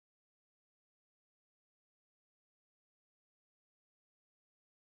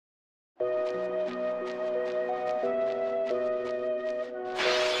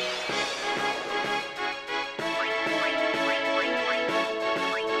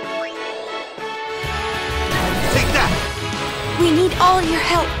We need all your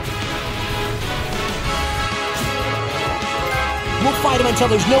help. We'll fight him until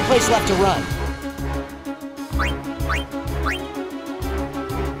there's no place left to run.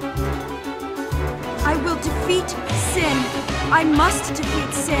 I will defeat sin. I must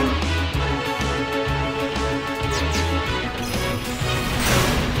defeat sin.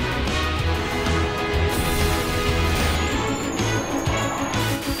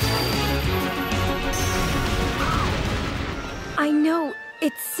 I know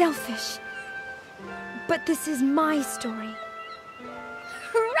it's selfish, but this is my story.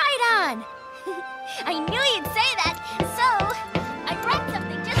 Right on! I knew you'd say that, so I brought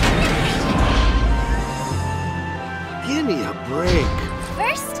something just for the occasion. Give me a break.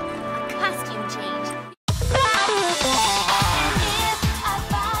 First, a costume change.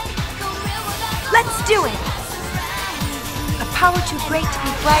 Let's do it! A power too great to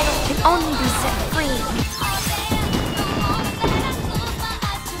be bridled can only be set free.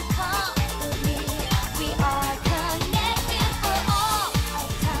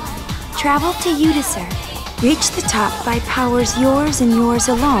 Travel to Utisur. Reach the top by powers yours and yours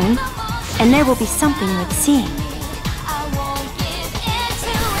alone, and there will be something worth seeing.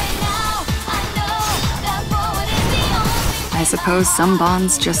 I suppose some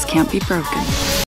bonds just can't be broken.